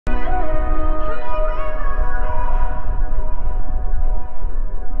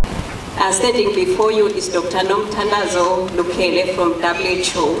Standing before you is Dr. Nomthandazo Lukele from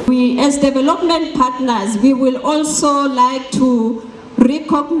WHO. We, as development partners, we will also like to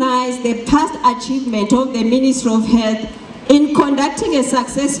recognize the past achievement of the Ministry of Health in conducting a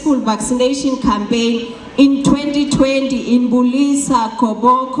successful vaccination campaign in 2020 in Bulisa,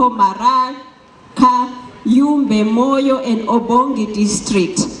 Koboko, Maraka, Yumbe, Moyo, and Obongi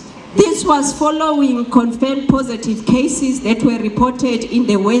district. This was following confirmed positive cases that were reported in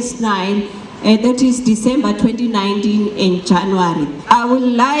the West Nile, that is December 2019 and January. I would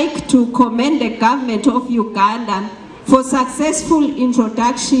like to commend the government of Uganda for successful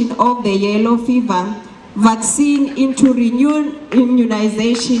introduction of the yellow fever vaccine into renewed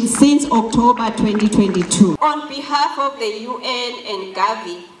immunization since October 2022. On behalf of the UN and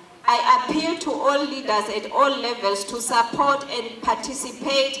Gavi, I appeal to all leaders at all levels to support and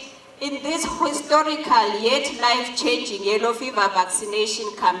participate in this historical yet life-changing yellow fever vaccination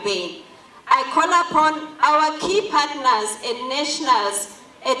campaign. I call upon our key partners and nationals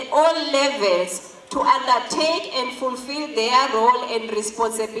at all levels to undertake and fulfill their role and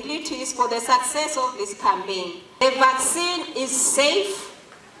responsibilities for the success of this campaign. The vaccine is safe,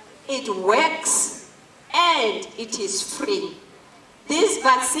 it works, and it is free. These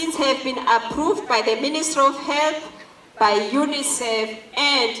vaccines have been approved by the Ministry of Health, by UNICEF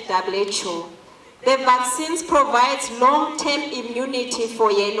and WHO. The vaccines provide long-term immunity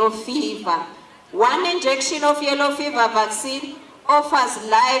for yellow fever. One injection of yellow fever vaccine offers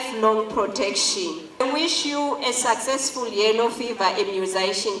lifelong protection. I wish you a successful yellow fever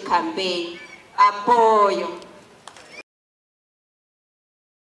immunization campaign. Apoyo.